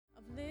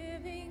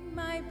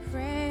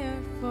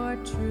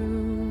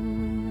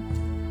truth.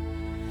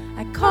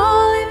 I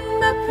call in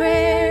my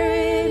prayer,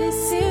 it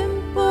is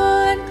simple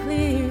and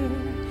clear.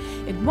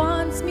 It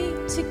wants me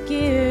to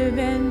give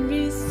and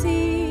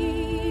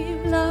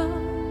receive love.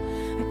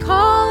 I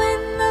call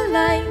in the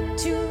light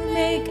to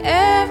make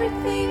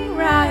everything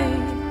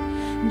right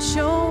and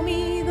show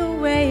me the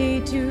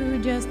way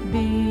to just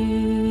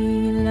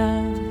be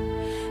love,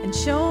 and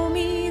show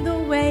me the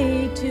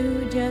way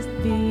to just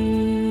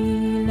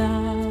be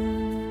love.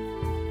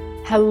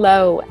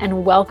 Hello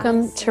and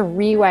welcome to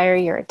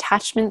Rewire Your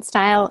Attachment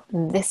Style.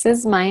 This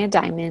is Maya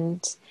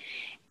Diamond,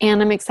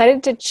 and I'm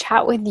excited to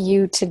chat with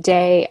you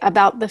today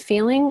about the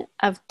feeling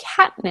of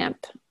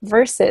catnip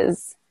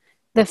versus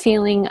the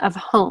feeling of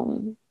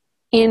home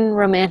in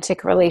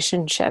romantic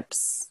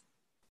relationships.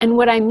 And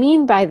what I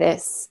mean by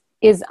this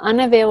is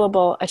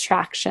unavailable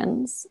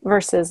attractions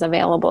versus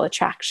available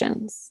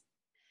attractions.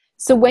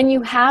 So when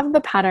you have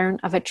the pattern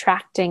of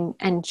attracting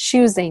and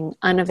choosing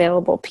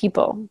unavailable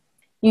people,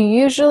 you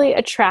usually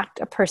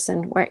attract a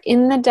person where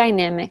in the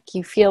dynamic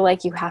you feel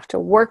like you have to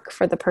work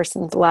for the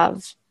person's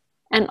love.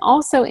 And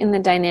also in the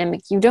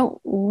dynamic you don't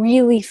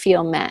really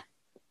feel met.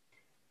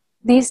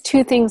 These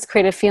two things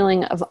create a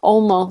feeling of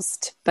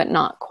almost but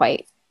not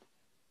quite.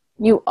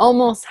 You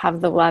almost have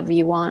the love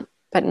you want,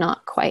 but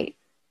not quite.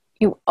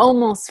 You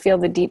almost feel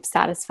the deep,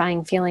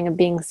 satisfying feeling of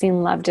being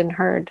seen, loved, and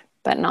heard,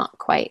 but not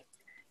quite.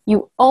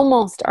 You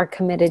almost are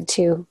committed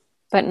to,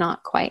 but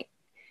not quite.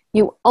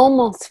 You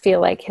almost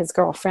feel like his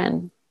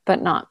girlfriend,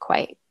 but not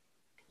quite.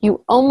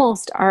 You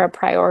almost are a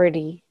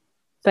priority,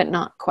 but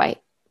not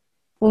quite.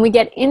 When we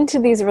get into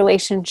these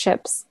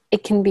relationships,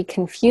 it can be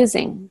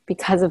confusing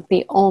because of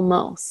the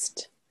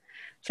almost.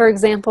 For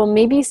example,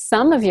 maybe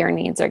some of your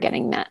needs are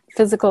getting met,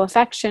 physical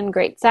affection,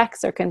 great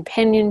sex, or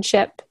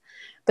companionship,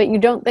 but you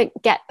don't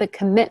get the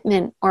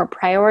commitment or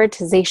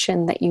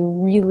prioritization that you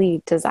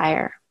really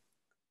desire.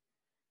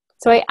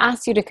 So I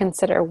ask you to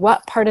consider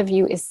what part of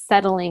you is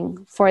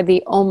settling for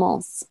the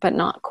almost but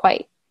not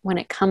quite when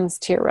it comes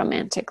to your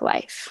romantic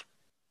life.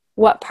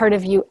 What part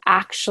of you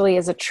actually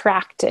is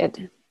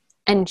attracted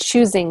and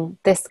choosing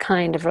this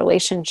kind of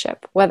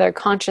relationship, whether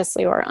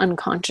consciously or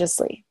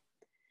unconsciously.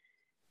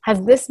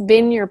 Has this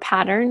been your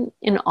pattern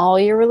in all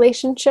your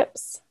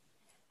relationships?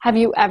 Have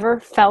you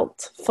ever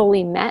felt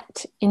fully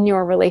met in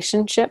your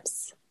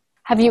relationships?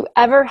 Have you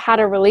ever had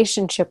a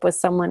relationship with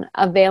someone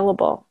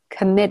available,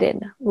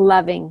 committed,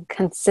 loving,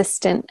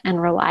 consistent, and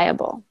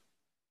reliable?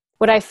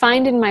 What I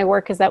find in my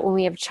work is that when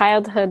we have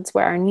childhoods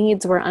where our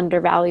needs were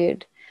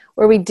undervalued,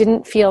 where we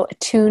didn't feel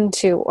attuned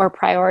to or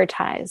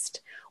prioritized,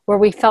 where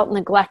we felt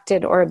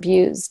neglected or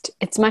abused,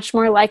 it's much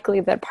more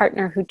likely that a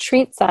partner who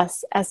treats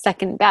us as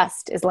second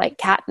best is like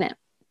catnip.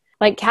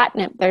 Like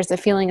catnip, there's a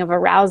feeling of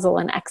arousal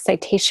and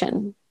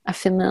excitation, a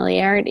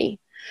familiarity.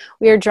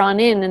 We are drawn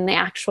in and the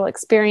actual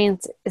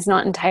experience is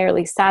not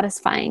entirely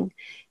satisfying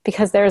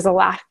because there is a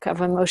lack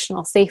of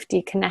emotional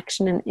safety,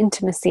 connection, and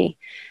intimacy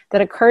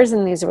that occurs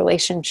in these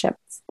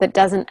relationships that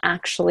doesn't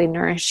actually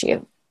nourish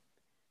you.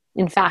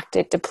 In fact,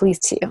 it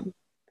depletes you.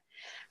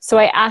 So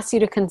I ask you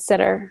to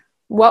consider,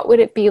 what would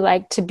it be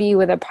like to be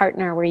with a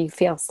partner where you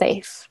feel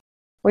safe,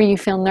 where you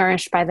feel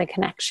nourished by the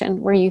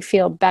connection, where you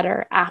feel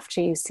better after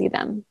you see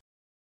them,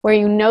 where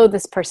you know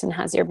this person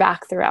has your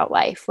back throughout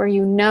life, where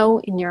you know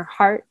in your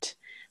heart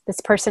this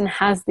person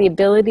has the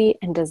ability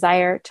and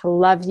desire to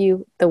love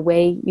you the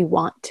way you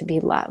want to be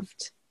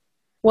loved?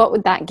 What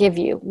would that give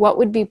you? What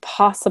would be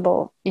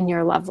possible in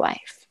your love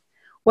life?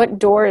 What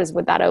doors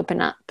would that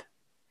open up?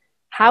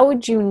 How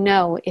would you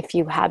know if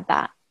you had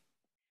that?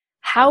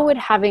 How would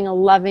having a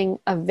loving,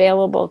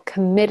 available,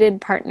 committed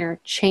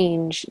partner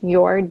change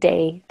your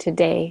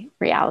day-to-day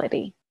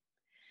reality?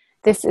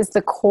 This is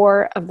the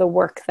core of the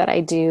work that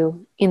I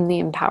do in the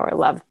Empower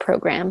Love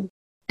program.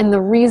 And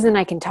the reason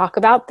I can talk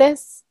about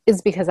this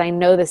is because I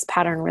know this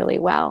pattern really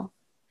well.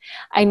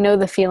 I know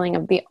the feeling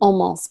of the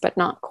almost but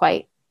not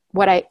quite,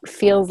 what it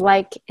feels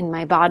like in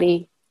my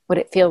body, what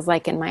it feels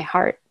like in my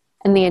heart,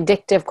 and the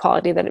addictive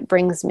quality that it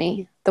brings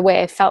me, the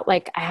way I felt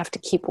like I have to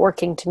keep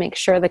working to make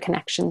sure the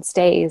connection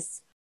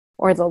stays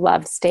or the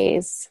love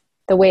stays,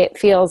 the way it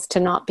feels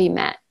to not be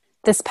met.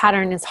 This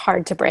pattern is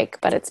hard to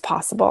break, but it's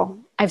possible.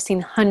 I've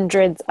seen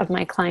hundreds of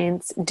my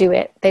clients do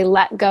it. They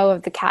let go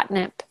of the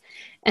catnip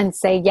and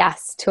say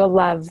yes to a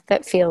love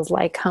that feels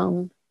like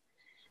home.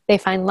 They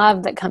find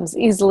love that comes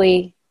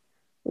easily,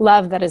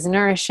 love that is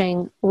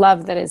nourishing,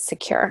 love that is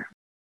secure.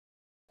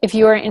 If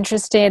you are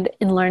interested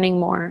in learning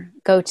more,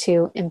 go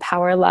to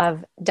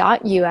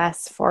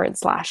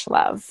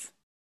empowerlove.us/love.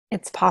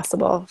 It's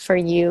possible for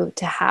you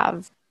to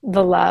have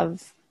the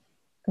love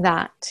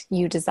that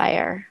you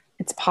desire.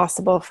 It's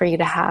possible for you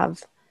to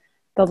have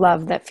the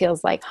love that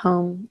feels like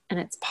home, and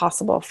it's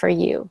possible for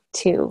you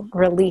to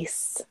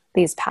release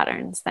these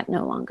patterns that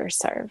no longer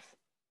serve.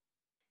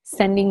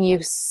 Sending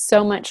you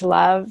so much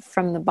love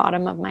from the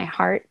bottom of my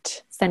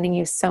heart, sending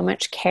you so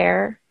much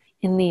care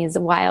in these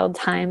wild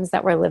times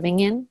that we're living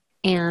in,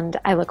 and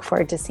I look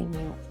forward to seeing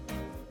you.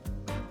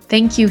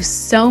 Thank you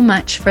so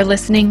much for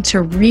listening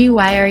to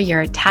Rewire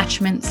Your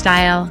Attachment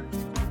Style.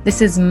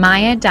 This is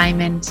Maya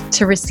Diamond.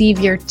 To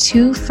receive your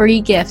 2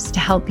 free gifts to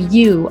help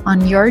you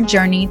on your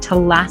journey to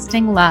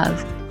lasting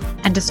love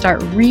and to start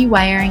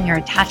rewiring your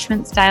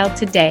attachment style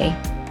today,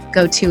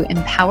 go to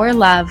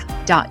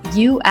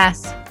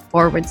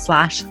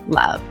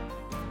empowerlove.us/love.